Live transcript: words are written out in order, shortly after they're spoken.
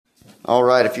All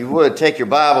right, if you would, take your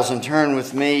Bibles and turn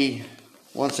with me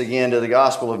once again to the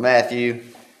Gospel of Matthew,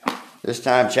 this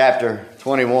time chapter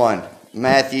 21.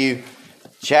 Matthew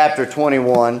chapter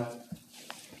 21.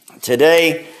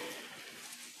 Today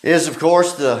is, of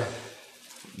course, the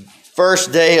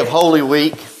first day of Holy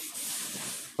Week.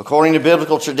 According to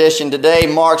biblical tradition, today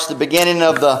marks the beginning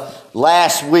of the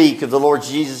last week of the Lord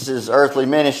Jesus' earthly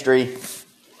ministry,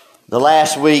 the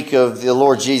last week of the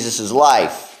Lord Jesus'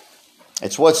 life.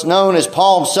 It's what's known as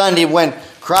Palm Sunday, when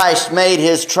Christ made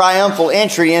his triumphal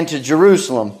entry into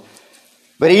Jerusalem.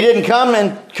 But he didn't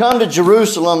come to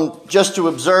Jerusalem just to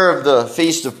observe the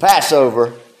feast of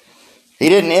Passover. He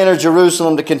didn't enter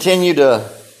Jerusalem to continue to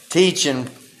teach and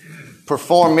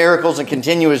perform miracles and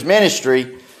continue his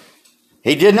ministry.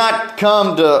 He did not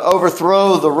come to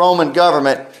overthrow the Roman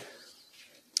government.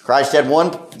 Christ had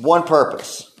one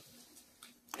purpose.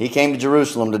 He came to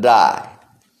Jerusalem to die.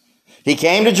 He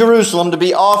came to Jerusalem to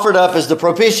be offered up as the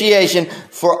propitiation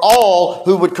for all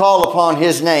who would call upon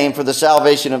his name for the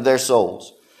salvation of their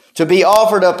souls. To be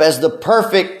offered up as the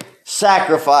perfect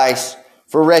sacrifice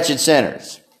for wretched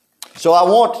sinners. So I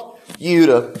want you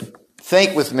to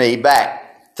think with me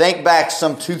think back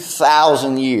some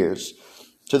 2,000 years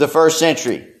to the first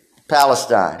century,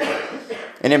 Palestine.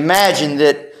 And imagine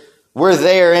that we're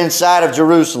there inside of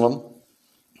Jerusalem,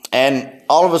 and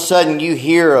all of a sudden you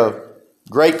hear a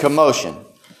great commotion.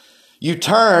 You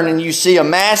turn and you see a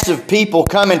mass of people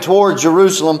coming toward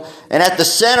Jerusalem, and at the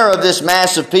center of this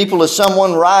mass of people is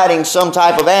someone riding some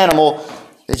type of animal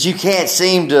that you can't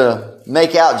seem to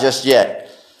make out just yet.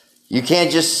 You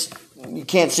can't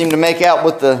seem to make out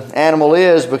what the animal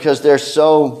is because there's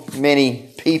so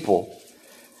many people.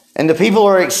 And the people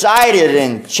are excited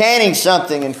and chanting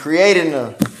something and creating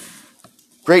a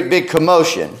great big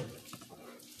commotion.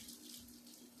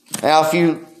 Now, if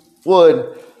you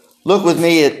would, look with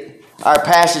me at our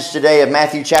passage today of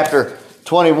Matthew chapter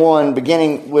 21,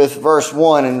 beginning with verse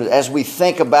 1, and as we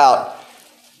think about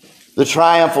the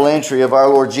triumphal entry of our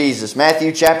Lord Jesus.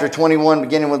 Matthew chapter 21,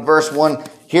 beginning with verse 1,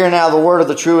 hear now the word of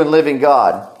the true and living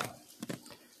God.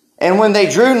 And when they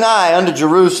drew nigh unto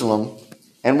Jerusalem,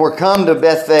 and were come to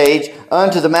Bethphage,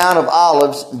 unto the Mount of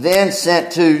Olives, then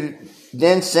sent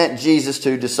Jesus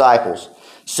two disciples,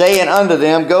 saying unto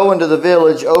them, go into the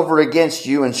village over against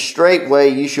you, and straightway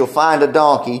you shall find a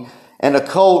donkey and a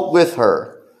colt with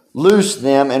her. Loose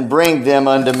them and bring them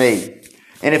unto me.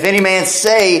 And if any man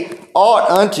say aught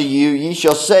unto you, ye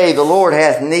shall say, the Lord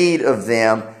hath need of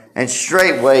them, and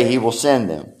straightway he will send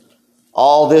them.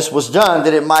 All this was done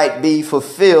that it might be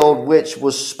fulfilled, which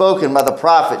was spoken by the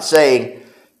prophet, saying,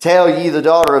 tell ye the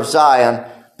daughter of Zion,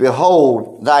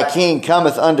 behold, thy king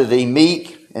cometh unto thee,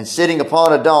 meek, and sitting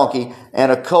upon a donkey, and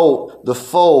a colt, the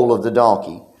foal of the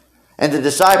donkey. And the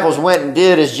disciples went and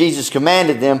did as Jesus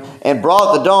commanded them, and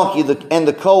brought the donkey and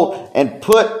the colt, and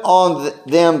put on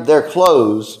them their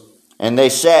clothes, and they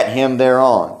sat him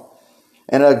thereon.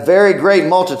 And a very great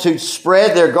multitude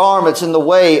spread their garments in the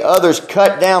way. Others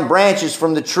cut down branches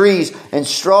from the trees and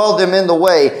strawed them in the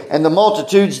way. And the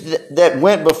multitudes that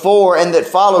went before and that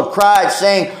followed cried,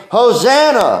 saying,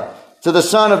 Hosanna to the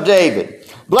Son of David.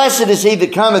 Blessed is he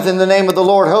that cometh in the name of the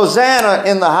Lord. Hosanna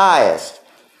in the highest.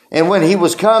 And when he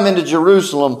was come into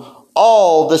Jerusalem,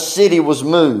 all the city was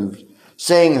moved,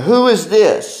 saying, who is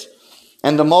this?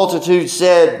 And the multitude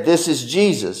said, this is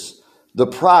Jesus, the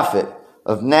prophet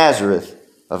of Nazareth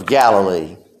of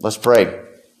Galilee. Let's pray.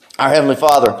 Our Heavenly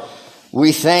Father,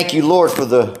 we thank you, Lord, for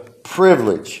the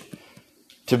privilege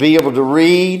to be able to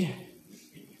read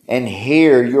and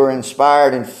hear your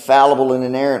inspired, infallible, and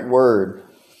inerrant word.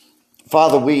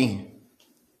 Father, we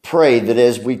pray that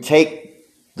as we take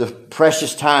the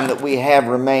precious time that we have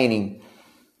remaining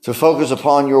to focus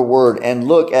upon your word and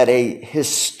look at a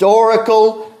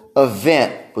historical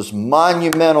event that was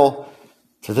monumental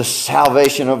to the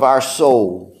salvation of our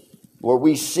soul, where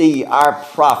we see our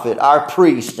prophet, our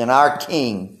priest, and our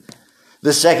king,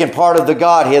 the second part of the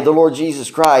Godhead, the Lord Jesus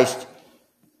Christ,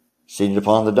 seated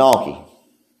upon the donkey,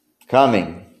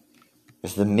 coming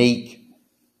as the meek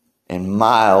and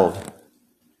mild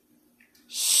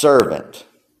servant,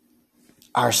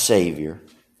 our Savior.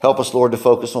 Help us, Lord, to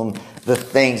focus on the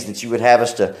things that you would have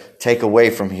us to take away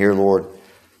from here, Lord.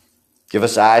 Give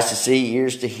us eyes to see,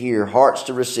 ears to hear, hearts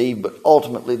to receive, but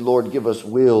ultimately, Lord, give us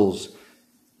wills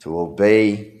to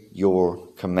obey your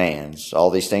commands. All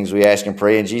these things we ask and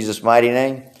pray in Jesus' mighty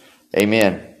name.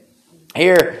 Amen.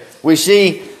 Here we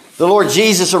see the Lord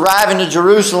Jesus arriving to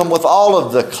Jerusalem with all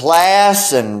of the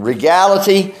class and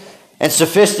regality and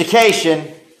sophistication,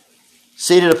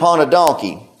 seated upon a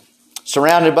donkey,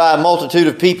 surrounded by a multitude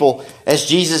of people as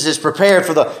Jesus is prepared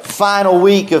for the final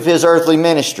week of his earthly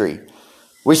ministry.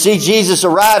 We see Jesus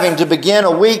arriving to begin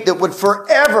a week that would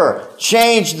forever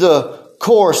change the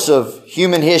course of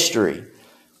human history,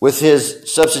 with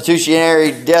his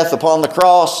substitutionary death upon the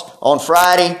cross on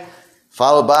Friday,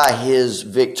 followed by his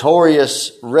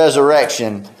victorious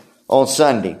resurrection on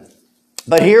Sunday.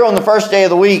 But here on the first day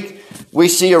of the week, we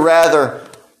see a rather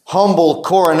humble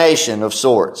coronation of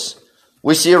sorts.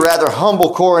 We see a rather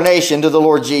humble coronation to the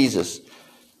Lord Jesus.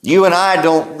 You and I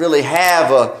don't really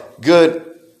have a good,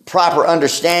 proper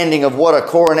understanding of what a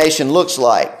coronation looks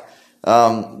like.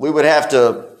 We would have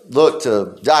to look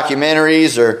to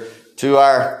documentaries or to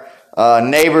our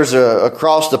neighbors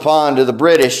across the pond, to the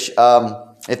British.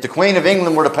 If the Queen of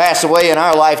England were to pass away in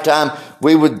our lifetime,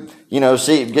 we would,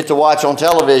 get to watch on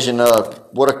television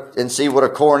and see what a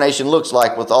coronation looks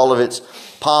like with all of its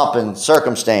pomp and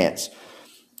circumstance.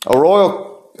 A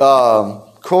royal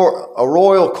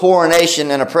coronation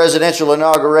and a presidential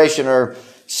inauguration are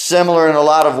similar in a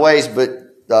lot of ways, but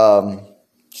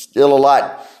still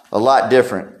a lot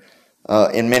different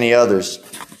in many others.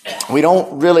 We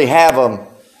don't really have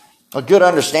a good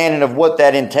understanding of what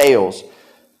that entails.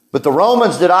 But the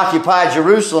Romans that occupied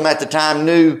Jerusalem at the time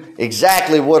knew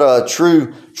exactly what a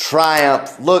true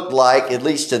triumph looked like, at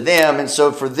least to them. And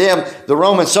so for them, the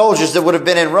Roman soldiers that would have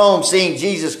been in Rome seeing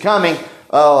Jesus coming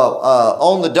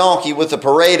on the donkey with a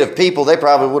parade of people, they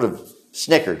probably would have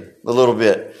snickered a little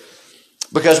bit.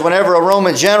 Because whenever a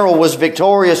Roman general was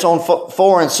victorious on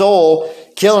foreign soil,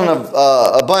 killing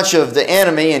a bunch of the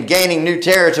enemy and gaining new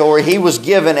territory, he was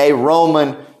given a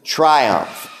Roman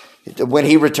triumph when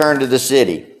he returned to the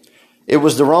city. It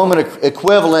was the Roman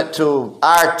equivalent to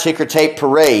our ticker tape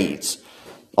parades,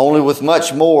 only with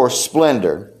much more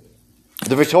splendor.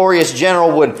 The victorious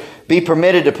general would be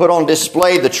permitted to put on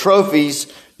display the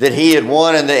trophies that he had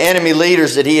won and the enemy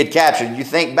leaders that he had captured. You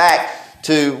think back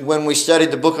to when we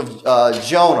studied the book of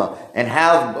Jonah, and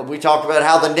how we talked about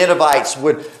how the Ninevites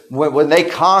would, when they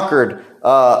conquered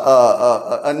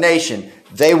a nation,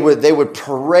 they would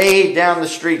parade down the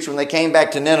streets when they came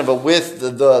back to Nineveh with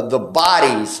the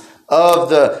bodies of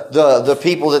the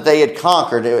people that they had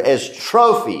conquered as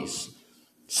trophies,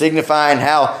 signifying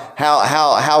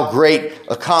how great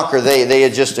a conquer they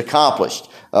had just accomplished.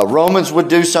 Romans would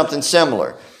do something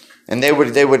similar. And they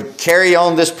would carry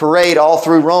on this parade all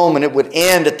through Rome, and it would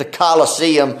end at the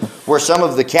Colosseum, where some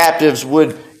of the captives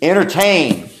would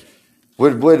entertain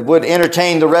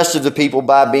the rest of the people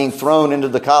by being thrown into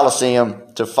the Colosseum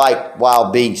to fight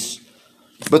wild beasts.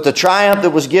 But the triumph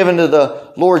that was given to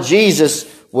the Lord Jesus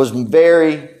was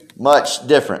very much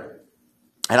different.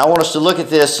 And I want us to look at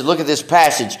this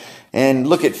passage and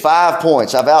look at 5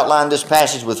 points. I've outlined this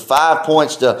passage with 5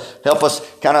 points to help us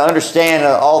kind of understand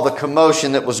all the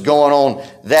commotion that was going on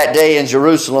that day in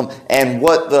Jerusalem, and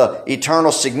what the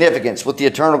eternal significance, what the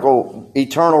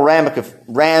eternal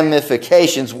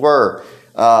ramifications were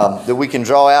that we can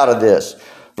draw out of this.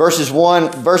 Verses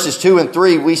 2 and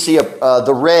 3, we see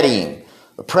the readying.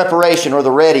 The preparation or the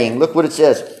readying. Look what it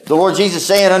says. The Lord Jesus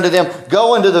saying unto them,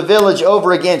 Go into the village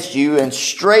over against you, and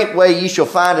straightway ye shall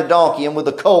find a donkey, and with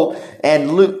a colt, and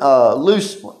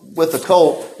loose with the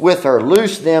colt with her.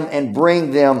 Loose them and bring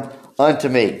them unto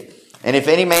me. And if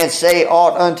any man say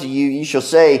aught unto you, ye shall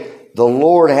say, The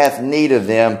Lord hath need of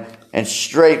them, and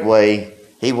straightway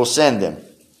he will send them.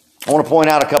 I want to point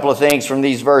out a couple of things from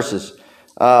these verses.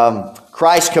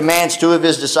 Christ commands 2 of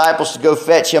his disciples to go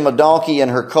fetch him a donkey and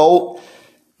her colt.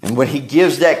 And when he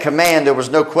gives that command, there was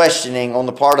no questioning on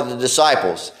the part of the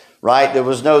disciples, right? There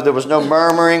was no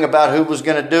murmuring about who was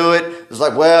going to do it. It was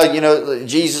like, well,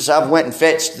 Jesus, I've went and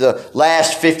fetched the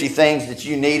last 50 things that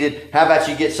you needed. How about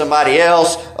you get somebody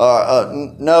else?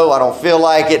 No, I don't feel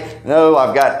like it. No,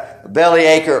 I've got a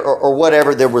bellyache or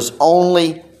whatever. There was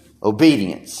only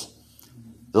obedience.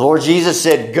 The Lord Jesus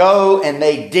said, go, and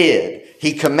they did.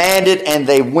 He commanded and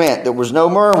they went. There was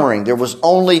no murmuring. There was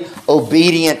only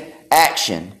obedient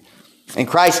action. And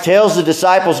Christ tells the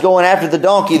disciples going after the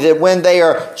donkey that when they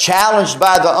are challenged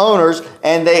by the owners,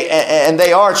 and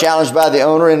they are challenged by the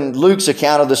owner in Luke's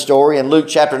account of the story, in Luke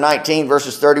chapter 19,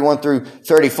 verses 31 through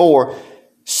 34,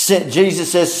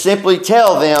 Jesus says, simply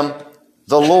tell them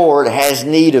the Lord has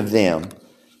need of them.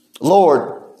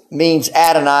 Lord means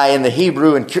Adonai in the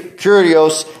Hebrew and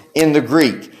Kyrios in the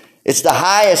Greek. It's the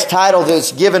highest title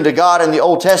that's given to God in the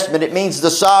Old Testament. It means the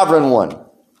sovereign one.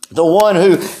 The one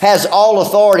who has all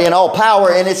authority and all power,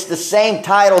 and it's the same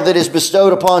title that is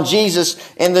bestowed upon Jesus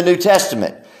in the New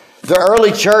Testament. The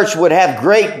early church would have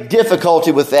great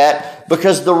difficulty with that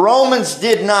because the Romans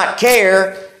did not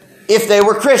care if they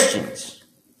were Christians.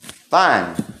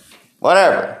 Fine,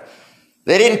 whatever.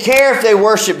 They didn't care if they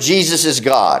worshiped Jesus as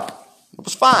God. It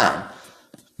was fine.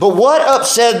 But what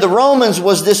upset the Romans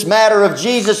was this matter of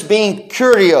Jesus being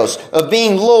Kyrios, of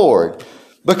being Lord.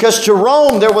 Because to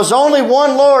Rome, there was only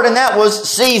one Lord, and that was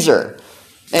Caesar.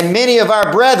 And many of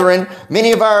our brethren,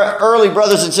 many of our early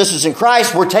brothers and sisters in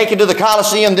Christ were taken to the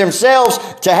Colosseum themselves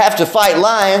to have to fight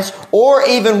lions, or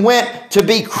even went to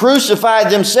be crucified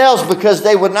themselves because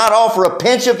they would not offer a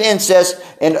pinch of incense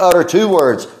and utter two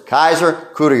words,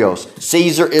 Kaiser Kyrios,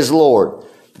 Caesar is Lord.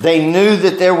 They knew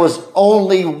that there was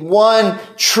only one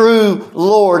true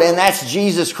Lord, and that's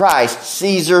Jesus Christ.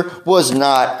 Caesar was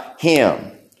not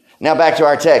him. Now back to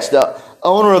our text. The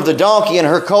owner of the donkey and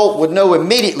her colt would know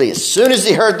immediately, as soon as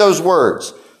he heard those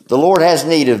words, the Lord has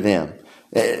need of them.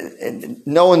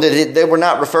 Knowing that they were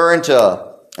not referring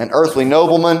to an earthly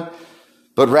nobleman,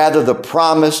 but rather the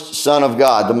promised Son of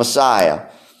God, the Messiah.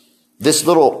 This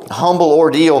little humble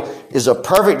ordeal is a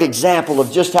perfect example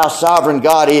of just how sovereign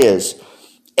God is.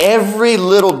 Every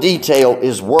little detail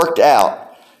is worked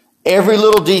out. Every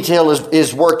little detail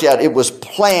is worked out. It was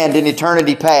planned in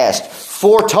eternity past,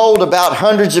 foretold about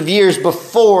hundreds of years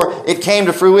before it came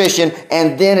to fruition,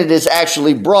 and then it is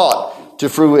actually brought to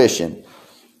fruition.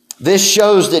 This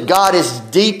shows that God is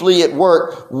deeply at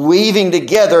work weaving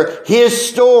together His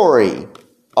story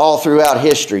all throughout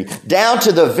history, down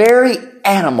to the very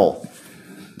animal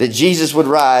that Jesus would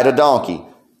ride, a donkey.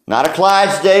 Not a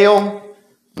Clydesdale,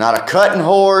 not a cutting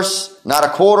horse, not a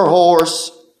quarter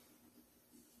horse,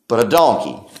 but a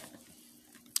donkey.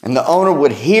 And the owner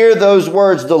would hear those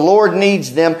words, the Lord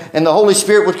needs them, and the Holy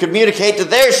Spirit would communicate to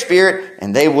their spirit,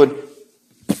 and they would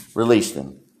release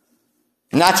them.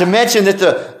 Not to mention that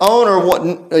the owner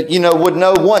would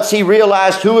know once he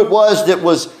realized who it was that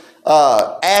was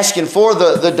asking for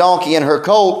the donkey and her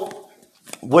colt,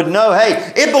 would know,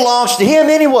 hey, it belongs to him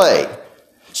anyway.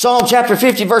 Psalm chapter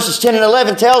 50 verses 10 and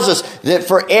 11 tells us that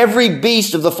for every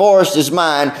beast of the forest is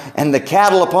mine, and the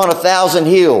cattle upon 1,000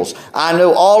 hills. I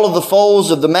know all of the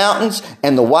foals of the mountains,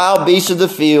 and the wild beasts of the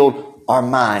field are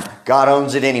mine. God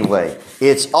owns it anyway.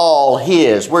 It's all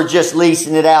His. We're just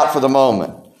leasing it out for the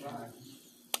moment.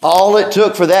 All it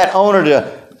took for that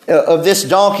owner of this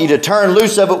donkey to turn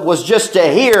loose of it was just to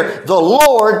hear, the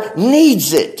Lord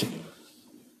needs it.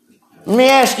 Let me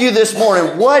ask you this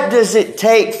morning, what does it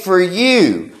take for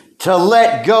you to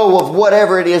let go of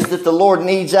whatever it is that the Lord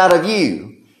needs out of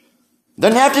you?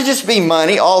 Doesn't have to just be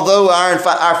money, although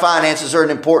our finances are an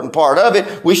important part of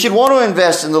it. We should want to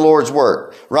invest in the Lord's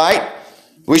work, right?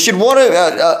 We should want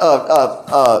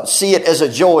to see it as a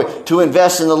joy to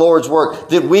invest in the Lord's work,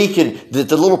 that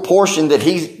the little portion that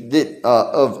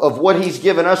of what He's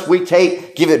given us, we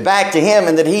give it back to Him,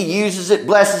 and that He uses it,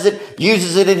 blesses it,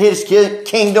 uses it in His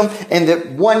kingdom, and that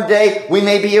one day we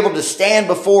may be able to stand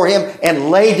before Him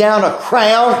and lay down a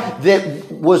crown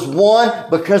that was won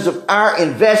because of our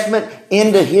investment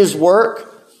into His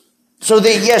work. So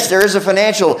that, yes, there is a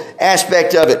financial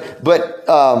aspect of it, but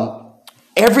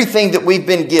everything that we've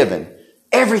been given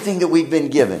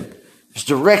is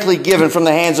directly given from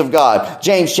the hands of God.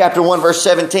 James chapter 1 verse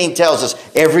 17 tells us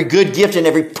every good gift and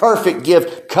every perfect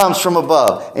gift comes from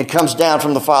above and comes down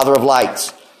from the Father of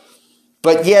lights.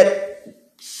 But yet,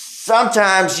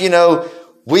 sometimes,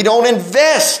 we don't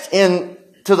invest into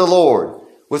the Lord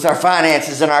with our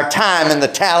finances and our time and the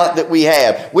talent that we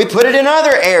have. We put it in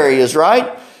other areas,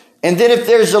 right? And then if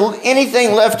there's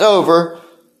anything left over,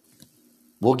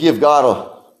 we'll give God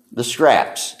the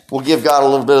scraps. We'll give God a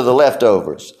little bit of the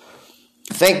leftovers.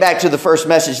 Think back to the first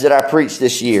message that I preached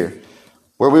this year,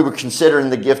 where we were considering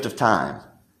the gift of time.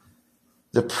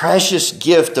 The precious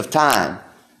gift of time.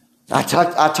 I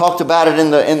talked about it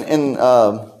in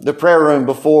the prayer room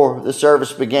before the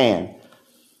service began.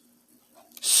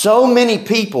 So many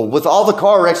people, with all the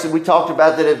car wrecks that we talked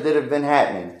about that have been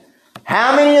happening,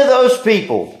 how many of those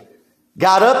people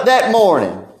got up that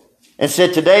morning and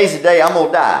said, today's the day I'm going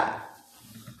to die?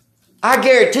 I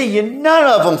guarantee you none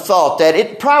of them thought that.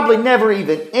 It probably never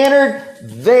even entered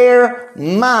their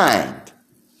mind.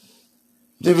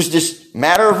 It was just a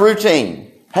matter of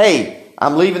routine. Hey,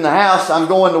 I'm leaving the house. I'm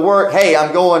going to work. Hey,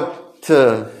 I'm going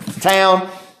to town.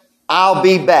 I'll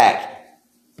be back.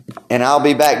 And I'll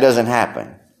be back doesn't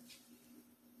happen.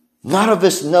 None of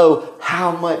us know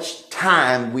how much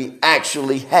time we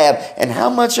actually have, and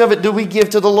how much of it do we give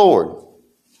to the Lord?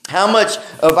 How much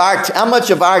of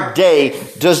our day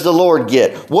does the Lord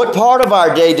get? What part of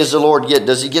our day does the Lord get?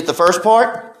 Does He get the first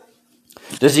part?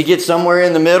 Does He get somewhere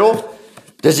in the middle?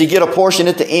 Does He get a portion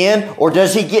at the end? Or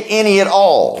does He get any at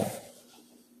all?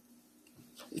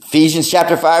 Ephesians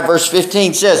chapter 5 verse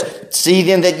 15 says, see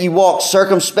then that you walk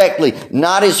circumspectly,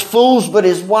 not as fools, but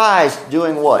as wise,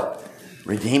 doing what?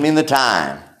 Redeeming the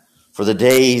time, for the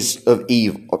days are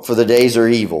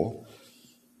evil.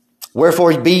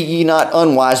 Wherefore be ye not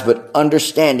unwise, but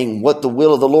understanding what the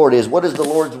will of the Lord is. What is the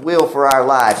Lord's will for our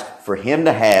lives? For Him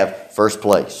to have first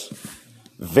place.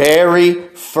 Very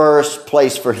first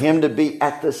place, for Him to be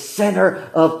at the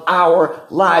center of our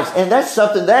lives. And that's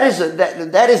something, that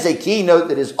is a keynote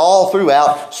that is all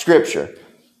throughout Scripture.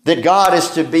 That God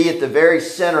is to be at the very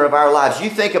center of our lives. You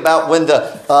think about when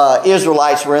the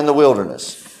Israelites were in the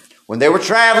wilderness. When they were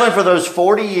traveling for those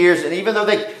 40 years, and even though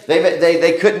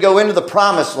they couldn't go into the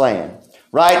promised land,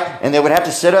 right? And they would have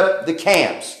to set up the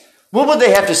camps. What would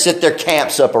they have to set their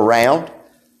camps up around?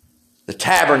 The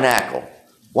tabernacle.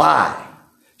 Why?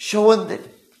 Showing that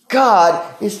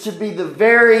God is to be the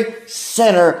very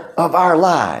center of our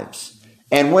lives.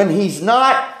 And when He's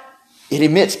not, it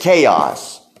emits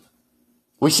chaos.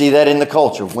 We see that in the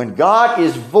culture. When God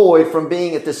is void from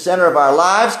being at the center of our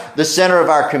lives, the center of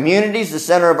our communities, the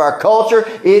center of our culture,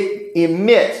 it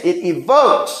emits, it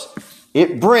evokes,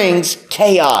 it brings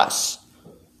chaos.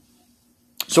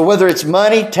 So whether it's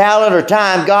money, talent, or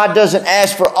time, God doesn't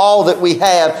ask for all that we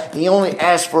have. He only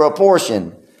asks for a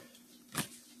portion.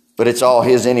 But it's all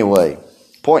His anyway.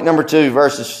 Point number 2,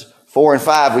 verses 4 and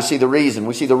 5, we see the reason.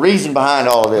 We see the reason behind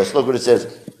all of this. Look what it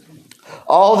says.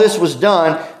 All this was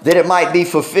done that it might be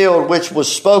fulfilled, which was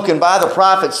spoken by the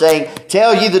prophet, saying,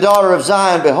 Tell ye the daughter of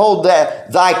Zion, behold,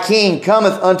 that thy king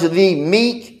cometh unto thee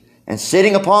meek, and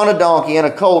sitting upon a donkey, and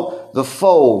a colt, the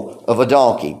foal of a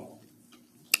donkey.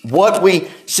 What we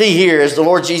see here is the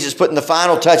Lord Jesus putting the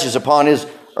final touches upon His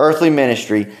earthly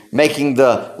ministry, making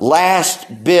the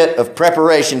last bit of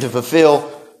preparation to fulfill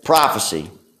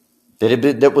prophecy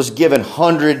that was given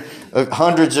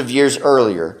hundreds of years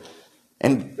earlier.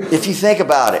 And if you think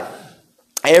about it,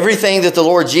 everything that the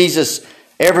Lord Jesus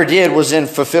ever did was in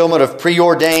fulfillment of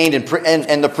preordained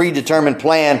and the predetermined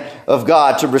plan of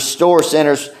God to restore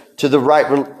sinners to the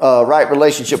right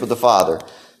relationship with the Father.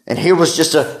 And here was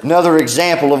just another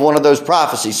example of one of those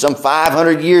prophecies. Some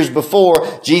 500 years before,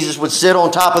 Jesus would sit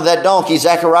on top of that donkey.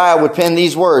 Zechariah would pen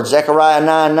these words, Zechariah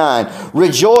 9:9.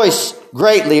 Rejoice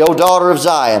greatly, O daughter of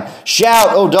Zion.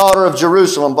 Shout, O daughter of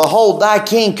Jerusalem. Behold, thy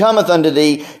king cometh unto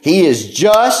thee. He is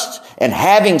just and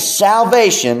having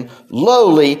salvation,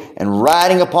 lowly, and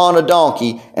riding upon a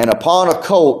donkey, and upon a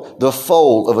colt, the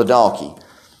foal of a donkey.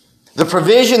 The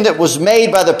provision that was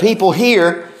made by the people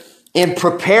here in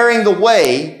preparing the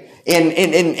way,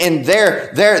 in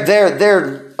their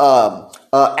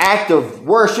act of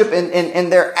worship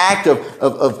and their act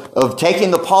of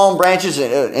taking the palm branches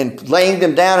and laying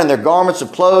them down, and their garments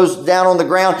of clothes down on the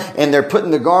ground, and they're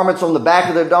putting the garments on the back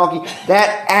of their donkey.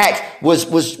 That act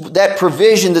was that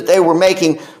provision that they were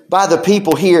making by the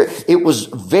people here. It was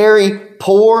very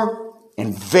poor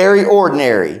and very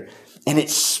ordinary. And it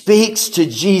speaks to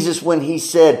Jesus when He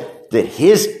said that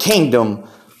His kingdom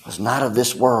was not of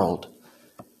this world.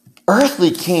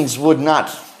 Earthly kings would not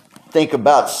think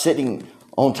about sitting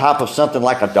on top of something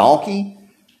like a donkey.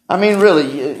 I mean,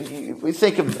 really, we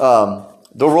think of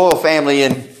the royal family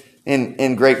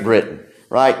in Great Britain,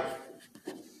 right?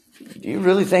 Do you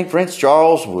really think Prince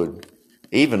Charles would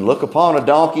even look upon a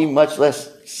donkey, much less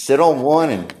sit on one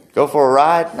and go for a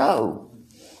ride?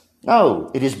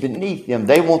 No, it is beneath them.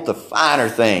 They want the finer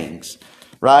things,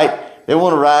 right? They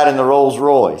want to ride in the Rolls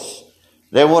Royce.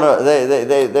 They want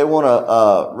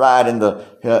to ride in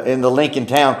the Lincoln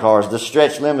Town Cars, the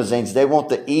stretch limousines. They want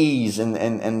the ease and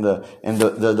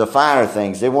the finer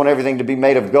things. They want everything to be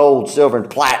made of gold, silver, and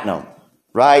platinum,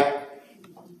 right?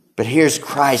 But here's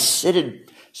Christ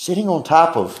sitting on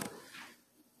top of,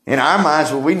 in our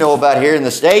minds, what we know about here in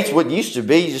the States, what used to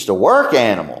be just a work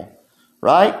animal,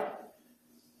 right?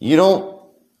 You don't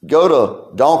go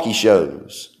to donkey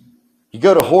shows. You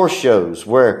go to horse shows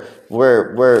where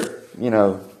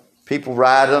people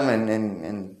ride them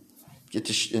and get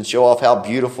to and show off how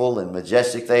beautiful and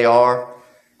majestic they are.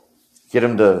 Get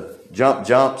them to jump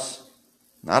jumps.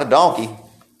 Not a donkey.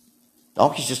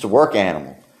 Donkey's just a work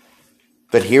animal.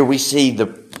 But here we see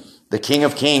the King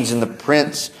of Kings and the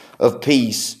Prince of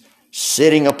Peace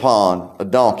sitting upon a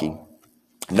donkey.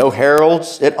 No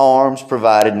heralds at arms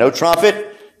provided. No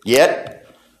trumpet yet.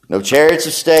 No chariots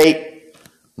of state.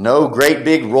 No great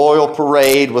big royal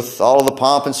parade with all of the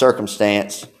pomp and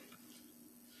circumstance,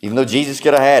 even though Jesus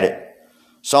could have had it.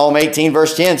 Psalm 18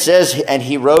 verse 10 says, And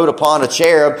He rode upon a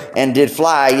cherub and did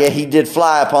fly. Yea, He did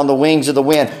fly upon the wings of the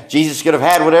wind. Jesus could have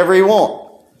had whatever He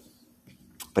wanted,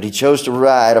 but He chose to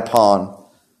ride upon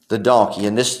the donkey.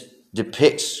 And this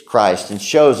depicts Christ and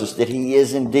shows us that He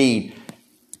is indeed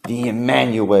the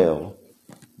Emmanuel,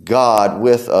 God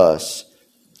with us.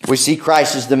 We see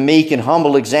Christ as the meek and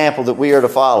humble example that we are to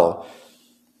follow.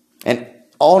 And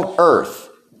on earth,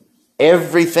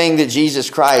 everything that Jesus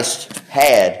Christ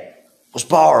had was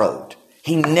borrowed.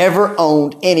 He never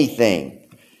owned anything.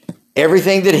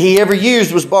 Everything that he ever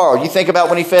used was borrowed. You think about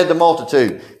when he fed the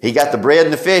multitude. He got the bread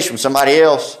and the fish from somebody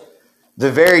else.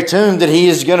 The very tomb that he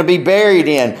is going to be buried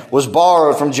in was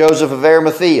borrowed from Joseph of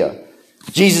Arimathea.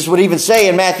 Jesus would even say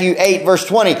in Matthew 8, verse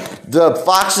 20, the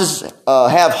foxes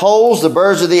have holes, the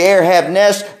birds of the air have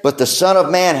nests, but the Son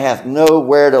of Man hath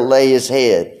nowhere to lay his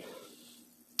head.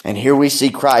 And here we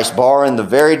see Christ borrowing the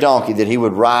very donkey that he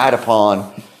would ride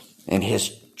upon in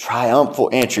his triumphal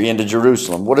entry into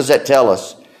Jerusalem. What does that tell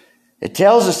us? It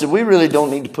tells us that we really don't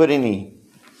need to put any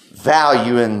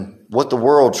value in what the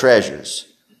world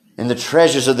treasures, in the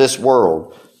treasures of this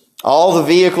world. All the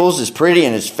vehicles, as pretty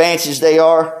and as fancy as they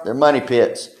are, they're money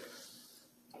pits.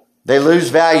 They lose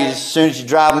value as soon as you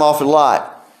drive them off the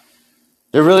lot.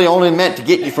 They're really only meant to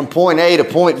get you from point A to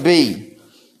point B.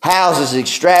 Houses,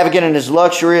 extravagant and as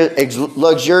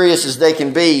luxurious as they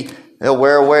can be, they'll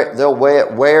wear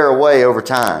away over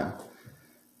time.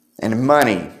 And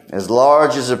money, as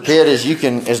large as a pit as you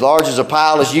can, as large as a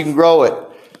pile as you can grow it,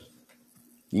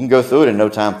 you can go through it in no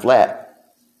time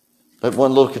flat. Let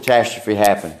one little catastrophe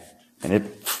happen, and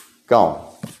it's gone.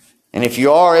 And if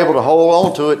you are able to hold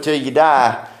on to it till you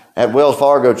die, that Wells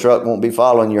Fargo truck won't be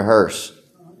following your hearse.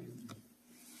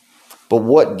 But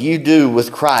what you do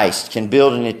with Christ can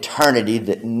build an eternity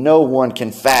that no one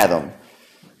can fathom.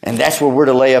 And that's where we're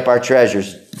to lay up our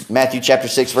treasures. Matthew chapter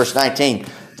 6, verse 19.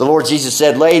 The Lord Jesus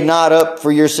said, lay not up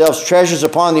for yourselves treasures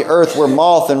upon the earth where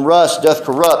moth and rust doth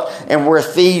corrupt and where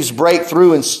thieves break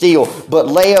through and steal. But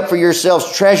lay up for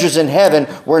yourselves treasures in heaven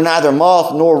where neither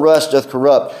moth nor rust doth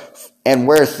corrupt and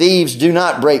where thieves do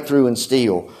not break through and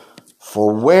steal.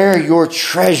 For where your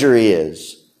treasure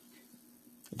is,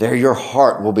 there your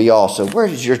heart will be also. Where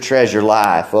does your treasure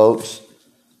lie, folks?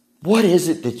 What is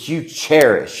it that you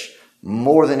cherish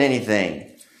more than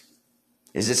anything?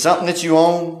 Is it something that you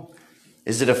own?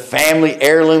 Is it a family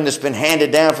heirloom that's been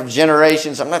handed down from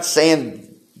generations? I'm not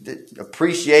saying that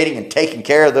appreciating and taking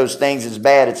care of those things is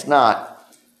bad. It's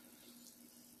not.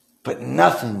 But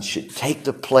nothing should take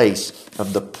the place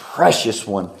of the precious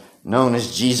one known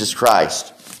as Jesus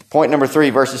Christ. Point number 3,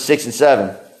 verses 6 and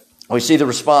 7. We see the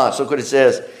response. Look what it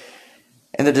says.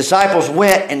 And the disciples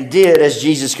went and did as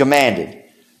Jesus commanded.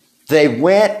 They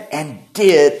went and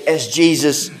did as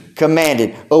Jesus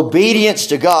commanded. Obedience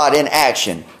to God in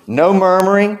action. No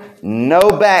murmuring, no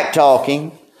back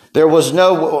talking. There was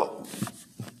no,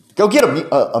 go get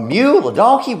a mule, a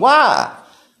donkey. Why?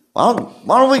 Why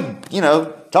don't we,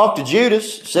 talk to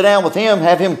Judas, sit down with him,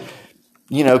 have him,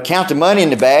 count the money in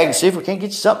the bag and see if we can't get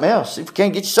you something else. See if we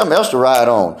can't get you something else to ride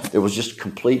on. There was just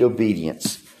complete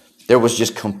obedience. There was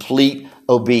just complete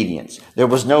obedience. There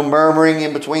was no murmuring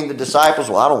in between the disciples.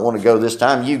 Well, I don't want to go this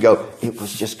time. You go. It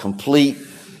was just complete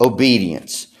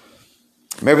obedience.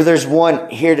 Remember, there's one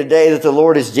here today that the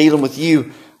Lord is dealing with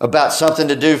you about something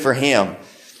to do for Him.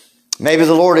 Maybe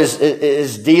the Lord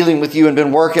is dealing with you and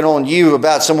been working on you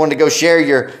about someone to go share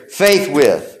your faith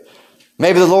with.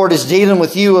 Maybe the Lord is dealing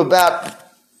with you about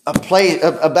a place,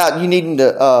 about you needing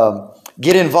to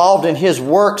get involved in His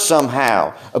work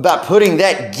somehow, about putting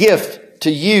that gift to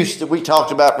use that we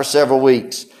talked about for several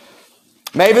weeks.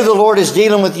 Maybe the Lord is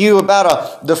dealing with you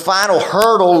about the final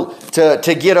hurdle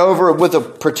to get over with a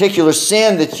particular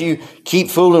sin that you keep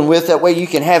fooling with. That way you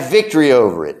can have victory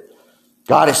over it.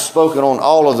 God has spoken on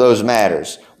all of those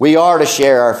matters. We are to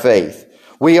share our faith.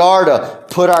 We are to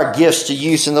put our gifts to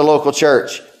use in the local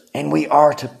church. And we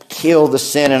are to kill the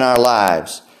sin in our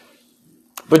lives.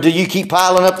 But do you keep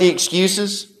piling up the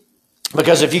excuses?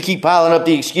 Because if you keep piling up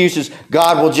the excuses,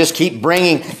 God will just keep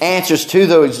bringing answers to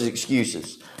those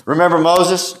excuses. Remember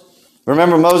Moses?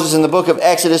 Remember Moses in the book of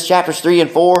Exodus, chapters 3 and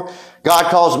 4?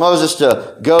 God calls Moses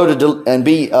to go to and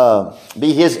be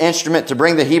his instrument to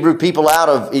bring the Hebrew people out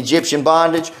of Egyptian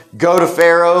bondage. Go to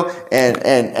Pharaoh and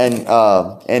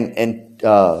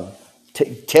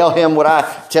tell him what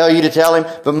I tell you to tell him.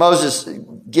 But Moses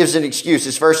gives an excuse.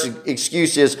 His first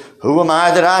excuse is, who am I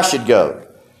that I should go?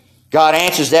 God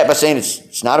answers that by saying,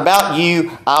 it's not about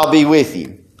you, I'll be with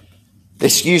you.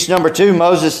 Excuse number 2,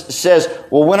 Moses says,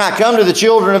 well, when I come to the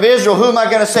children of Israel, who am I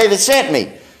going to say that sent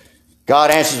me? God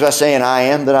answers by saying, I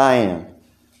am that I am,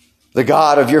 the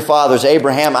God of your fathers,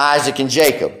 Abraham, Isaac, and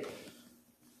Jacob.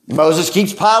 Moses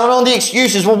keeps piling on the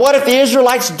excuses. Well, what if the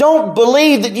Israelites don't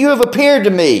believe that you have appeared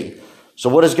to me? So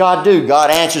what does God do?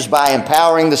 God answers by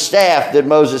empowering the staff that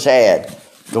Moses had.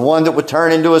 The one that would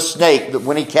turn into a snake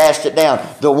when he cast it down.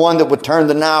 The one that would turn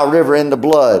the Nile River into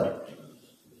blood.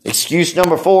 Excuse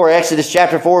number 4, Exodus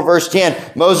chapter 4, verse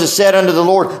 10. Moses said unto the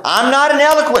Lord, I'm not an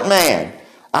eloquent man.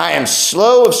 I am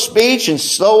slow of speech and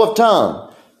slow of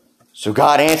tongue. So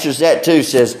God answers that too,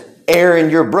 says, Aaron,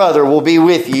 your brother, will be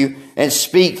with you and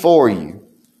speak for you.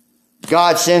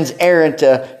 God sends Aaron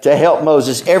to help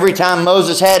Moses. Every time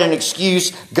Moses had an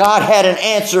excuse, God had an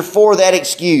answer for that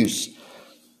excuse.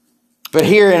 But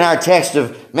here in our text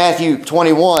of Matthew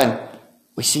 21,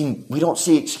 we don't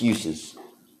see excuses.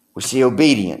 We see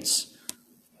obedience.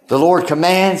 The Lord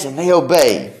commands and they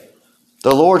obey.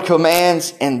 The Lord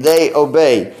commands and they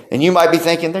obey. And you might be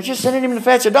thinking, they're just sending him to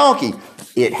fetch a donkey.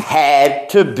 It had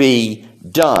to be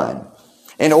done.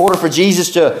 In order for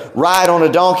Jesus to ride on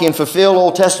a donkey and fulfill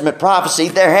Old Testament prophecy,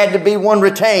 there had to be one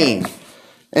retained.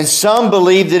 And some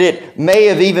believe that it may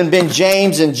have even been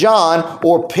James and John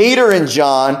or Peter and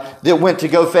John that went to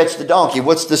go fetch the donkey.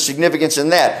 What's the significance in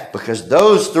that? Because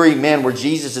those three men were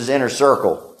Jesus' inner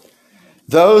circle.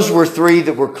 Those were three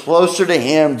that were closer to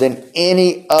him than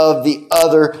any of the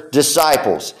other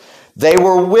disciples. They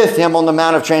were with him on the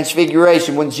Mount of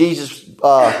Transfiguration when Jesus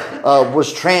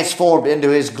was transformed into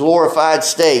his glorified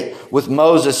state with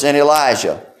Moses and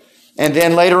Elijah. And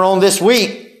then later on this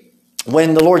week,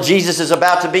 when the Lord Jesus is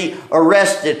about to be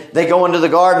arrested, they go into the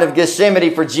Garden of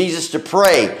Gethsemane for Jesus to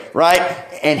pray, right?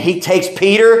 And he takes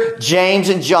Peter, James,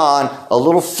 and John a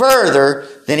little further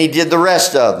than he did the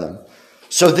rest of them.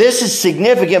 So this is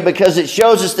significant because it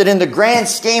shows us that in the grand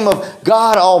scheme of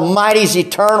God Almighty's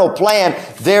eternal plan,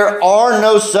 there are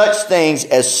no such things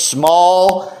as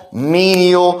small,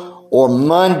 menial, or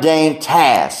mundane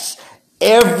tasks.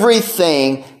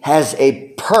 Everything has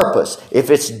a purpose. If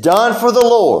it's done for the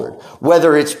Lord,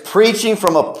 whether it's preaching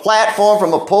from a platform,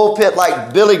 from a pulpit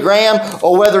like Billy Graham,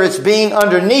 or whether it's being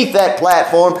underneath that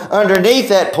platform, underneath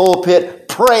that pulpit,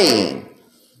 praying,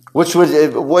 which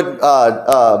Billy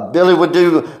would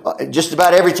do just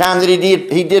about every time that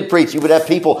he did preach. He would have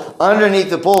people underneath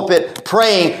the pulpit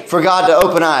praying for God to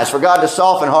open eyes, for God to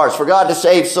soften hearts, for God to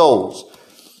save souls.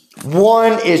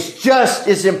 One is just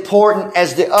as important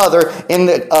as the other in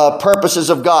the purposes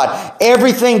of God.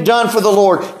 Everything done for the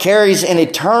Lord carries an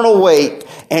eternal weight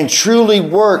and truly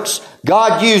works.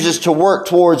 God uses to work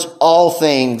towards all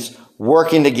things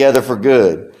working together for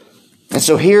good. And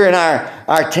so here in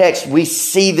our text, we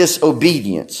see this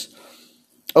obedience.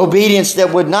 Obedience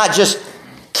that would not just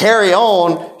carry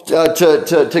on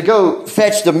to go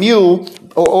fetch the mule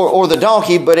or the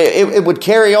donkey, but it would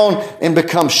carry on and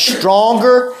become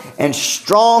stronger and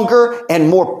stronger and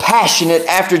more passionate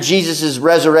after Jesus'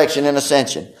 resurrection and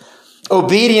ascension.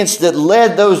 Obedience that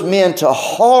led those men to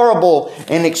horrible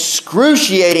and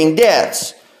excruciating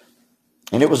deaths.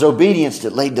 And it was obedience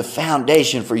that laid the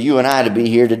foundation for you and I to be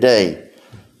here today.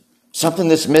 Something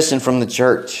that's missing from the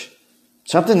church.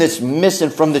 Something that's missing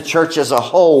from the church as a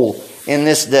whole in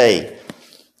this day.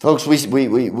 Folks, we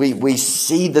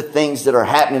see the things that are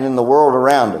happening in the world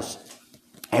around us.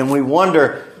 And we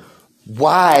wonder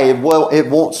why it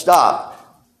won't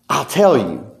stop. I'll tell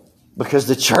you. Because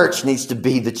the church needs to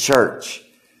be the church.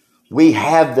 We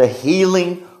have the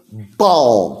healing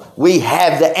balm. We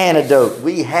have the antidote.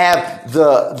 We have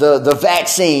the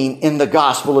vaccine in the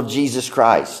gospel of Jesus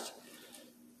Christ.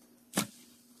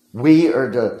 We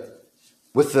are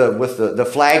with the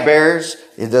flag bearers,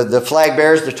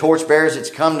 the torch bearers that's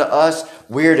come to us.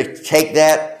 We're to take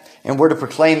that and we're to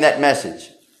proclaim that message.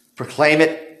 Proclaim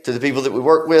it to the people that we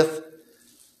work with,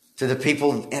 to the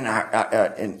people in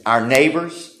our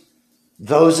neighbors,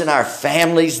 those in our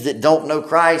families that don't know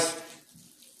Christ,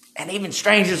 and even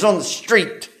strangers on the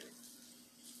street.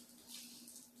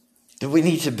 That we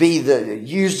need to be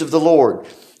used of the Lord.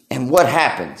 And what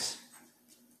happens?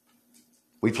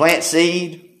 We plant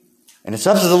seed, and it's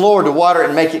up to the Lord to water it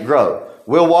and make it grow.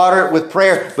 We'll water it with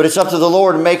prayer, but it's up to the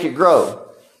Lord to make it grow.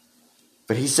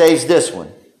 But He saves this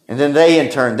one. And then they,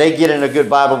 in turn, they get in a good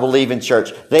Bible-believing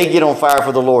church. They get on fire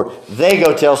for the Lord. They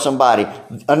go tell somebody.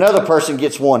 Another person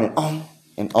gets one, and on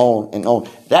and on and on.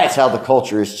 That's how the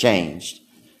culture is changed.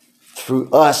 Through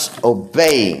us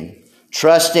obeying,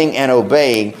 trusting and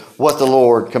obeying what the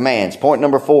Lord commands. Point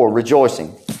number 4,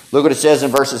 rejoicing. Look what it says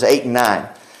in verses 8 and 9.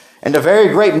 And a very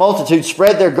great multitude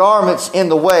spread their garments in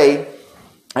the way,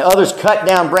 and others cut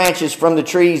down branches from the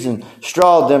trees and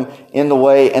strawed them in the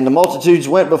way. And the multitudes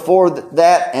went before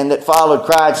that and that followed,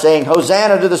 cried, saying,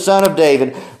 Hosanna to the Son of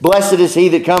David. Blessed is he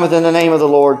that cometh in the name of the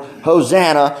Lord.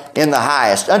 Hosanna in the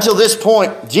highest. Until this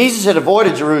point, Jesus had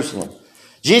avoided Jerusalem.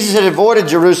 Jesus had avoided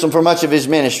Jerusalem for much of his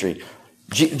ministry.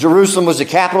 Jerusalem was the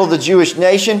capital of the Jewish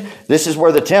nation. This is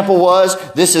where the temple was.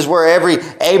 This is where every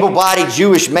able-bodied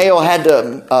Jewish male had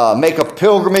to make a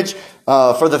pilgrimage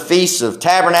for the feasts of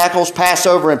Tabernacles,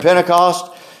 Passover, and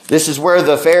Pentecost. This is where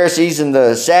the Pharisees and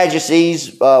the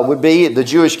Sadducees would be, the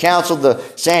Jewish council, the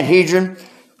Sanhedrin,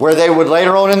 where they would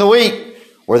later on in the week,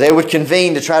 where they would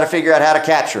convene to try to figure out how to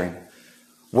capture him,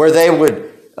 where they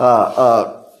would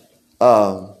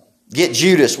get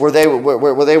Judas, where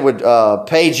they would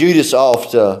pay Judas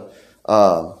off to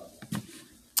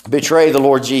betray the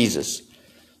Lord Jesus.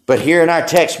 But here in our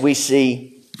text we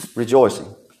see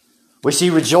rejoicing. We see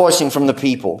rejoicing from the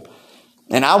people.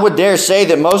 And I would dare say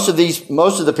that most of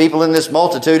the people in this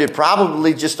multitude had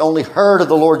probably just only heard of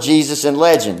the Lord Jesus in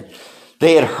legend.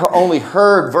 They had only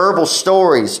heard verbal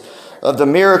stories of the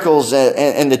miracles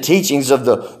and the teachings of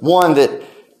the one that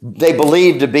they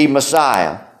believed to be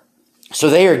Messiah. So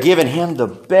they are giving him the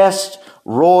best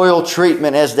royal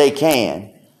treatment as they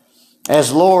can.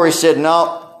 As Lori said,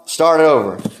 no, start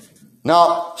over.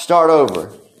 No, start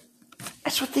over.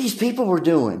 That's what these people were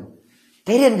doing.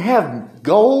 They didn't have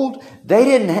gold.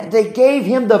 They gave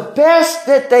him the best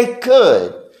that they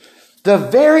could. The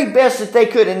very best that they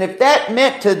could. And if that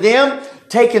meant to them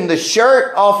taking the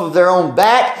shirt off of their own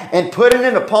back and putting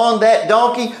it upon that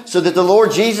donkey so that the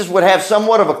Lord Jesus would have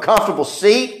somewhat of a comfortable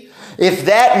seat, if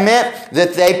that meant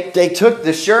that they took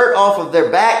the shirt off of their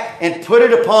back and put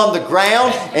it upon the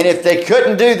ground, and if they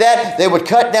couldn't do that, they would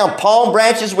cut down palm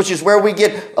branches, which is where we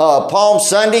get Palm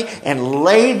Sunday, and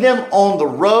lay them on the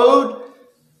road,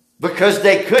 because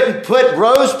they couldn't put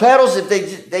rose petals. If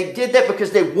they did that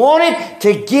because they wanted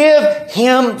to give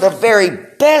him the very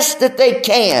best that they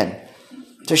can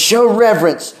to show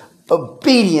reverence,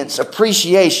 obedience,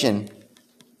 appreciation,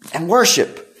 and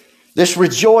worship. This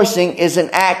rejoicing is an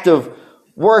act of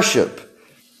worship.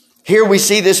 Here we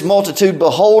see this multitude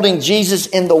beholding Jesus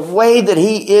in the way that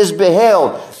he is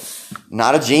beheld.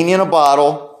 Not a genie in a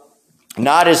bottle,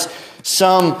 not as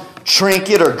some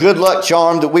trinket or good luck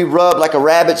charm that we rub like a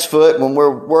rabbit's foot when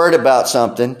we're worried about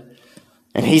something.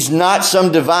 And he's not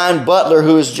some divine butler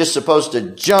who is just supposed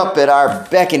to jump at our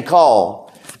beck and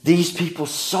call. These people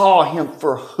saw him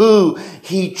for who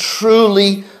he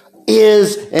truly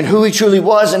is and who he truly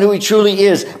was and who he truly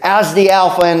is, as the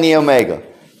Alpha and the Omega,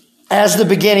 as the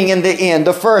beginning and the end,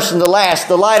 the first and the last,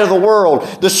 the light of the world,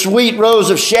 the sweet rose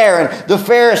of Sharon, the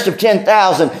fairest of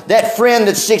 10,000, that friend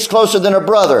that sticks closer than a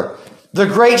brother, the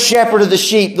great shepherd of the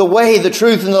sheep, the way, the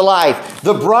truth, and the life,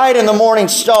 the bright and the morning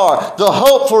star, the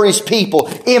hope for his people,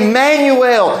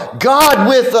 Emmanuel, God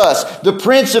with us, the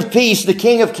Prince of Peace, the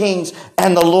King of Kings,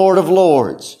 and the Lord of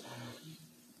Lords.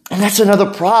 And that's another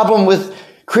problem with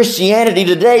Christianity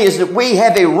today, is that we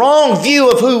have a wrong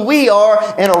view of who we are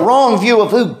and a wrong view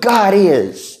of who God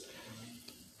is.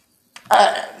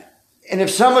 And if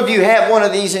some of you have one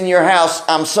of these in your house,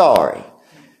 I'm sorry.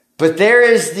 But there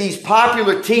is these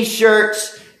popular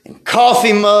t-shirts and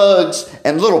coffee mugs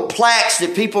and little plaques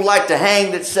that people like to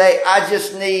hang that say, I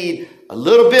just need a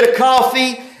little bit of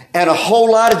coffee and a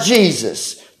whole lot of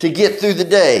Jesus to get through the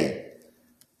day.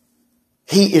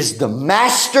 He is the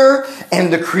master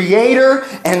and the creator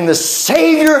and the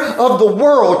savior of the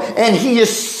world. And he is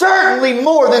certainly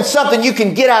more than something you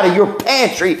can get out of your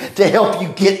pantry to help you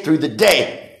get through the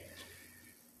day.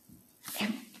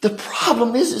 The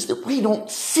problem is that we don't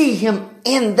see him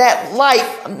in that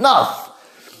light enough.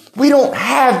 We don't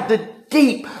have the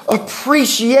deep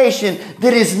appreciation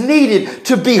that is needed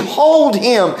to behold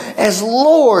him as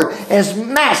Lord, as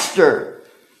Master.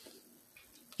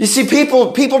 You see,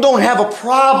 people don't have a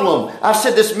problem. I've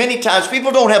said this many times.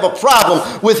 People don't have a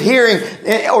problem with hearing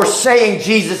or saying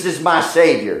Jesus is my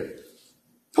Savior.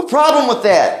 No problem with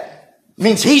that. It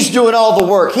means he's doing all the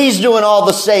work. He's doing all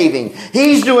the saving.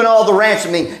 He's doing all the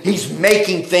ransoming. He's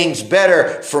making things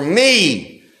better for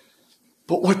me.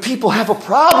 But what people have a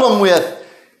problem with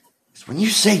is when you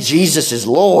say Jesus is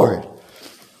Lord,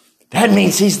 that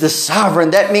means he's the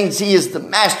sovereign. That means he is the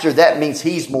master. That means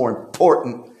he's more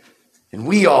important than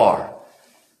we are.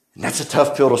 And that's a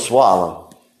tough pill to swallow.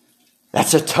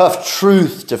 That's a tough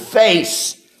truth to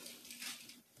face.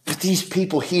 But these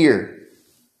people here,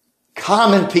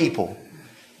 common people,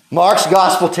 Mark's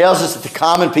gospel tells us that the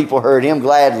common people heard him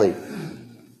gladly.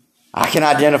 I can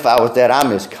identify with that.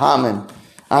 I'm as common.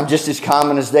 I'm just as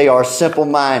common as they are,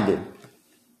 simple-minded.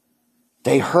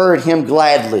 They heard him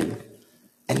gladly,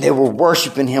 and they were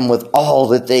worshiping him with all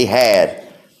that they had.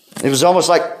 It was almost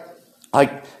like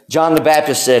John the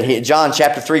Baptist said, John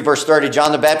chapter 3, verse 30,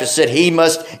 John the Baptist said, he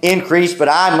must increase, but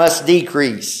I must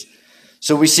decrease.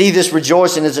 So we see this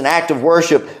rejoicing as an act of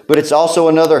worship, but it's also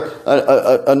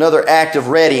another act of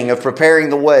readying, of preparing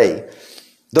the way.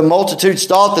 The multitudes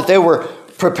thought that they were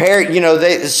preparing,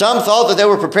 some thought that they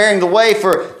were preparing the way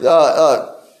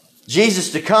for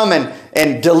Jesus to come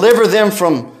and deliver them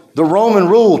from the Roman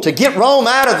rule, to get Rome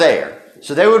out of there.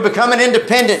 So they would become an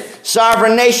independent,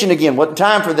 sovereign nation again. Wasn't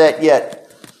time for that yet.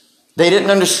 They didn't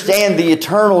understand the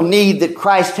eternal need that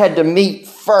Christ had to meet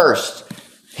first.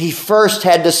 He first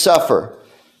had to suffer.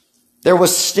 There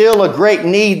was still a great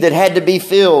need that had to be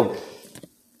filled.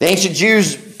 The ancient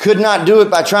Jews could not do it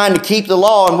by trying to keep the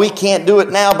law, and we can't do it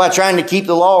now by trying to keep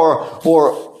the law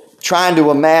or trying to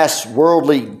amass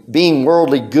being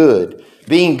worldly good,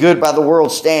 being good by the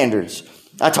world's standards.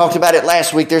 I talked about it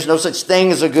last week. There's no such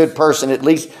thing as a good person, at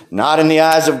least not in the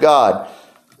eyes of God.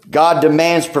 God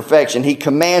demands perfection. He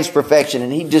commands perfection,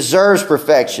 and He deserves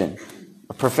perfection,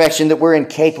 a perfection that we're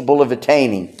incapable of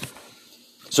attaining.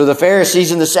 So the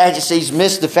Pharisees and the Sadducees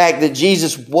missed the fact that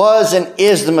Jesus was and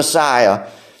is the Messiah.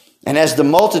 And as the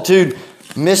multitude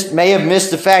may have missed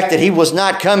the fact that He was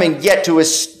not coming yet to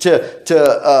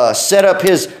set up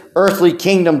His earthly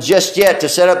kingdom just yet, to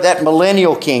set up that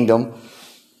millennial kingdom,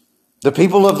 the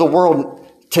people of the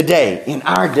world today, in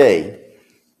our day,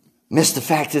 miss the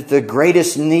fact that the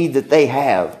greatest need that they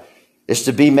have is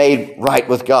to be made right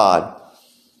with God.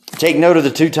 Take note of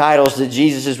the two titles that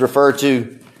Jesus is referred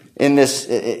to in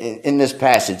this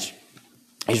passage.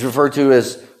 He's referred to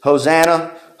as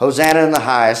Hosanna, Hosanna in the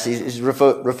highest. He's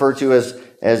referred to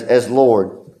as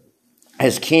Lord,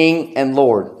 as King and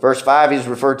Lord. Verse 5, he's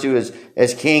referred to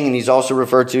as King, and he's also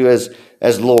referred to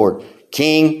as Lord.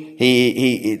 King,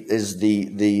 he is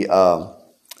the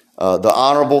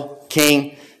honorable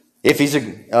king. If he's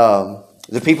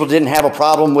the people didn't have a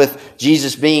problem with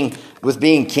Jesus being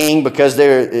king because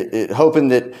they're hoping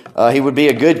that He would be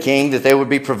a good king, that they would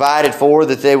be provided for,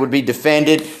 that they would be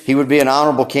defended. He would be an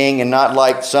honorable king and not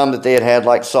like some that they had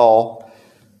like Saul.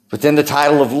 But then the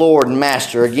title of Lord and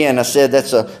Master, again, I said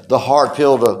that's the hard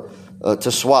pill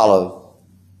to swallow.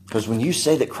 Because when you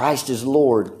say that Christ is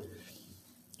Lord,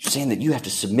 you're saying that you have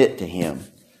to submit to Him,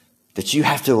 that you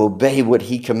have to obey what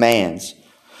He commands.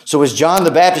 So as John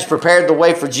the Baptist prepared the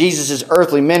way for Jesus'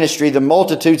 earthly ministry, the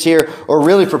multitudes here are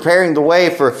really preparing the way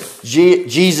for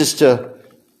Jesus to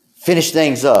finish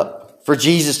things up, for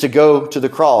Jesus to go to the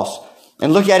cross.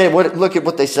 And look at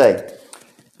what they say.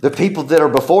 The people that are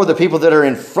before, the people that are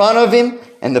in front of Him,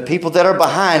 and the people that are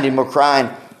behind Him are crying,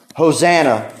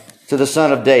 Hosanna to the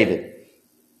Son of David.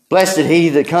 Blessed He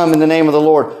that come in the name of the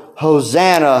Lord.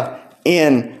 Hosanna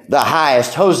in the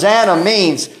highest. Hosanna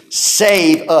means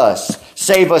save us.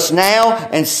 Save us now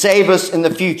and save us in the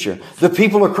future. The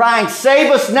people are crying,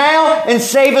 save us now and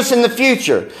save us in the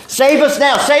future. Save us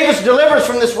now. Save us, deliver us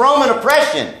from this Roman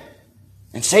oppression.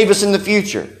 And save us in the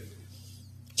future.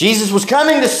 Jesus was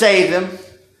coming to save them,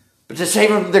 but to save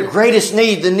them from their greatest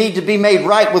need, the need to be made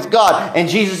right with God. And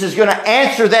Jesus is going to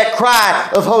answer that cry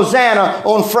of Hosanna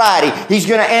on Friday. He's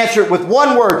going to answer it with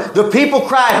one word. The people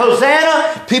cry,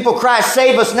 Hosanna. People cry,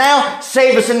 save us now,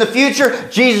 save us in the future.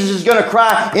 Jesus is going to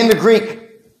cry in the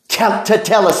Greek,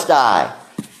 tetelestai.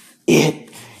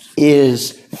 It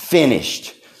is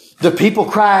finished. The people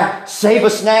cry, save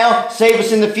us now, save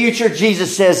us in the future.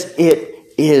 Jesus says,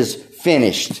 it is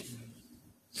finished.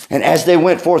 And as they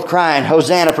went forth crying,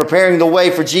 Hosanna, preparing the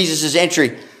way for Jesus'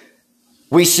 entry,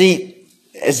 we see,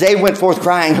 as they went forth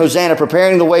crying, Hosanna,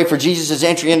 preparing the way for Jesus'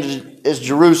 entry into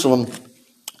Jerusalem,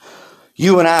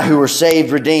 you and I who are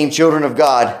saved, redeemed, children of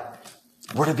God,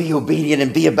 we're to be obedient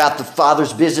and be about the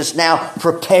Father's business now,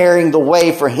 preparing the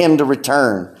way for Him to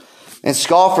return. And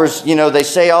scoffers, they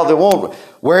say all they want.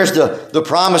 Where's the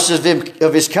promises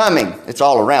of His coming? It's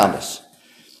all around us.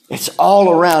 It's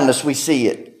all around us. We see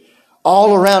it.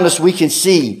 All around us we can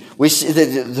see. We see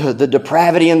the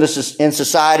depravity in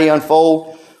society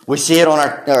unfold. We see it on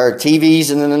our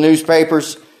TVs and in the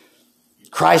newspapers.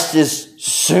 Christ is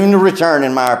soon to return,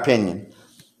 in my opinion.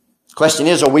 The question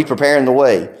is, are we preparing the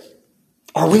way?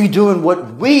 Are we doing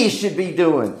what we should be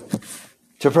doing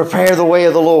to prepare the way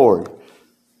of the Lord?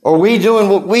 Are we doing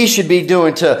what we should be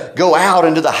doing to go out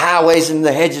into the highways and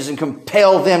the hedges and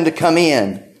compel them to come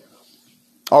in?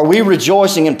 Are we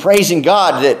rejoicing and praising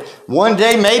God that one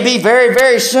day, maybe very,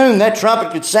 very soon, that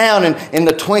trumpet could sound and in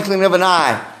the twinkling of an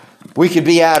eye, we could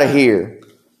be out of here?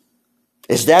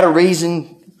 Is that a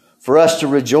reason for us to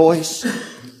rejoice?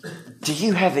 Do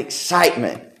you have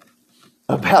excitement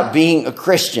about being a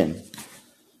Christian?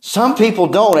 Some people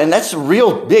don't, and that's a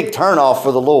real big turnoff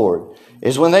for the Lord,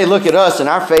 is when they look at us and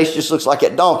our face just looks like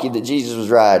that donkey that Jesus was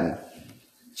riding.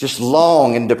 Just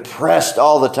long and depressed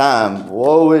all the time.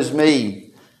 Woe is me.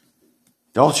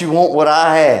 Don't you want what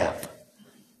I have?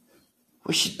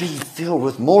 We should be filled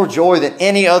with more joy than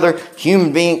any other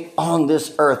human being on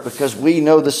this earth because we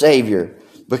know the Savior,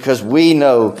 because we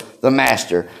know the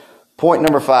Master. Point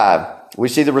number 5, we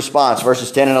see the response,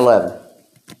 verses 10 and 11.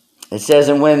 It says,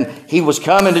 and when He was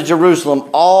coming to Jerusalem,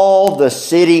 all the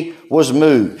city was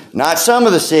moved. Not some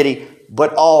of the city,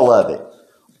 but all of it.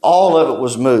 All of it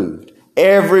was moved.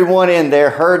 Everyone in there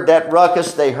heard that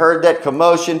ruckus. They heard that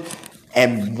commotion.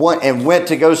 and went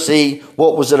to go see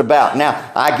what was it about.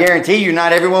 Now, I guarantee you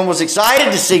not everyone was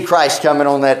excited to see Christ coming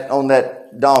on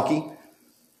that donkey.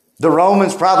 The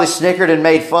Romans probably snickered and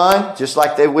made fun, just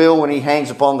like they will when he hangs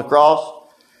upon the cross.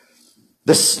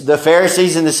 The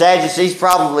Pharisees and the Sadducees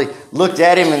probably looked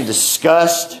at him in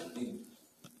disgust.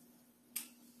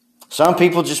 Some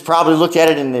people just probably looked at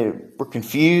it and they were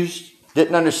confused,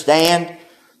 didn't understand.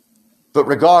 But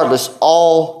regardless,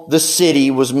 all the city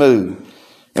was moved.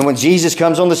 And when Jesus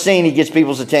comes on the scene, he gets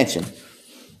people's attention.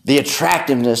 The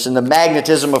attractiveness and the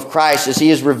magnetism of Christ as he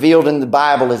is revealed in the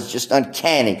Bible is just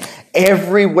uncanny.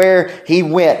 Everywhere he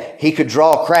went, he could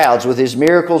draw crowds with his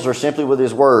miracles or simply with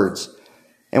his words.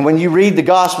 And when you read the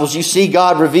Gospels, you see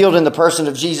God revealed in the person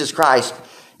of Jesus Christ.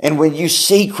 And when you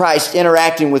see Christ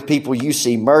interacting with people, you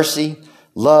see mercy,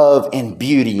 love, and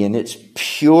beauty in its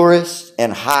purest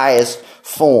and highest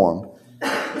form.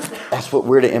 That's what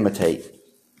we're to imitate.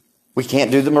 We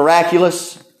can't do the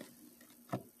miraculous,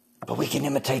 but we can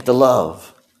imitate the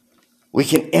love. We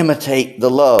can imitate the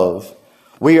love.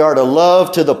 We are to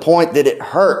love to the point that it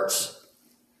hurts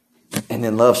and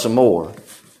then love some more.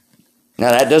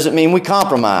 Now, that doesn't mean we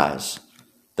compromise.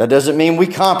 That doesn't mean we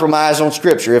compromise on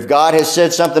Scripture. If God has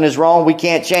said something is wrong, we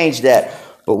can't change that.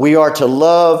 But we are to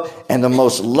love, and the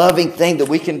most loving thing that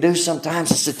we can do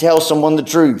sometimes is to tell someone the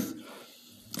truth.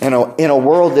 In a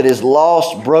world that is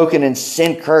lost, broken, and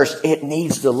sin-cursed, it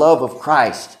needs the love of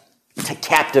Christ to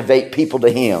captivate people to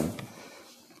Him.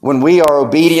 When we are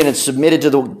obedient and submitted to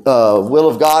the will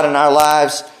of God in our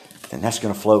lives, then that's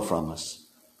going to flow from us.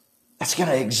 That's going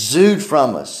to exude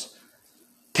from us.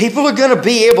 People are going to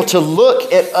be able to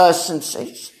look at us and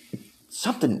say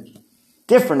something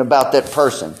different about that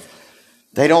person.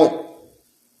 They don't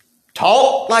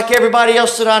talk like everybody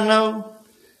else that I know.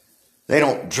 They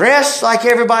don't dress like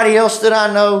everybody else that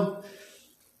I know.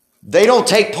 They don't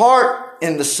take part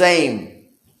in the same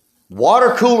water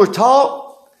cooler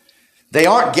talk. They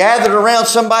aren't gathered around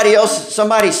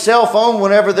somebody's cell phone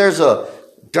whenever there's a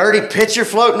dirty picture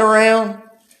floating around.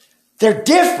 They're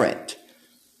different.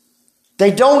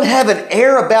 They don't have an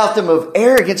air about them of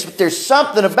arrogance, but there's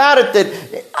something about it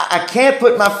that I can't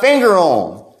put my finger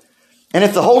on. And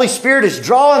if the Holy Spirit is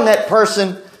drawing that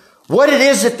person, what it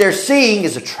is that they're seeing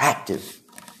is attractive.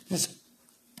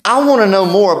 I want to know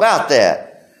more about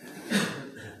that.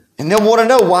 And they'll want to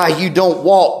know why you don't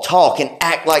walk, talk, and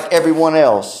act like everyone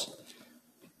else.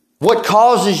 What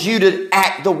causes you to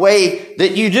act the way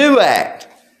that you do act?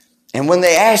 And when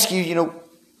they ask you,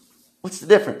 what's the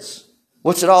difference?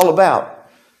 What's it all about?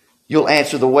 You'll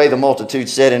answer the way the multitude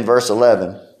said in verse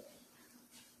 11.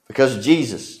 Because of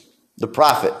Jesus, the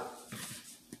prophet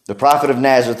of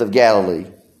Nazareth of Galilee.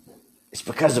 It's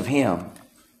because of Him.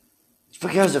 It's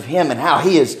because of Him and how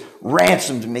He has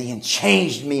ransomed me and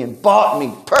changed me and bought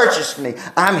me, purchased me.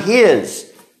 I'm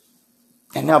His.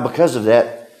 And now because of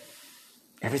that,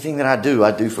 everything that I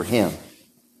do for Him.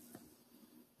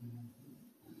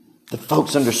 The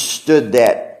folks understood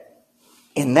that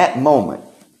in that moment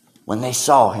when they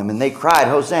saw Him and they cried,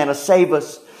 Hosanna, save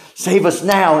us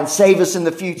now and save us in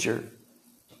the future.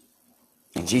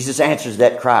 And Jesus answers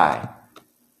that cry.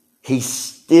 He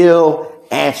still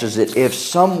answers it. If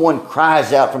someone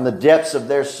cries out from the depths of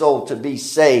their soul to be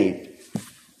saved,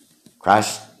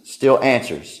 Christ still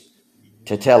answers,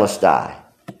 Tetelestai.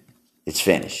 It's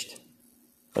finished.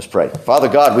 Let's pray. Father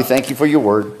God, we thank You for Your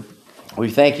word.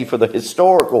 We thank You for the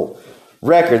historical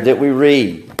record that we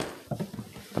read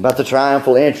about the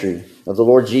triumphal entry of the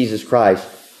Lord Jesus Christ.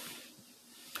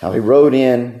 How He rode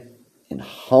in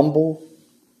humble,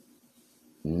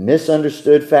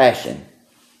 misunderstood fashion.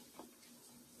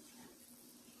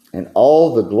 And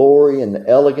all the glory and the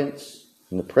elegance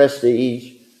and the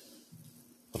prestige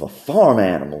of a farm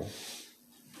animal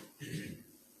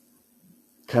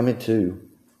coming to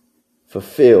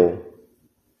fulfill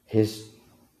His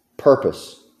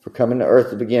purpose for coming to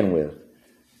earth to begin with,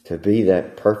 to be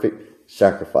that perfect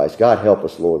sacrifice. God, help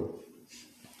us, Lord,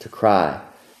 to cry,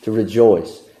 to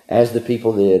rejoice as the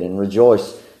people did, and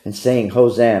rejoice in saying,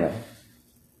 Hosanna.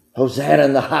 Hosanna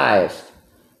in the highest.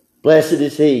 Blessed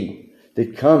is He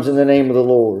that comes in the name of the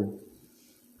Lord.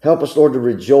 Help us, Lord, to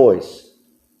rejoice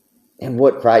in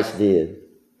what Christ did.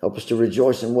 Help us to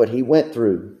rejoice in what He went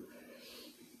through.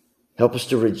 Help us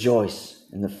to rejoice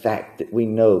in the fact that we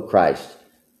know Christ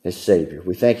as Savior.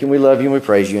 We thank You and we love You and we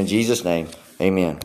praise You in Jesus' name. Amen.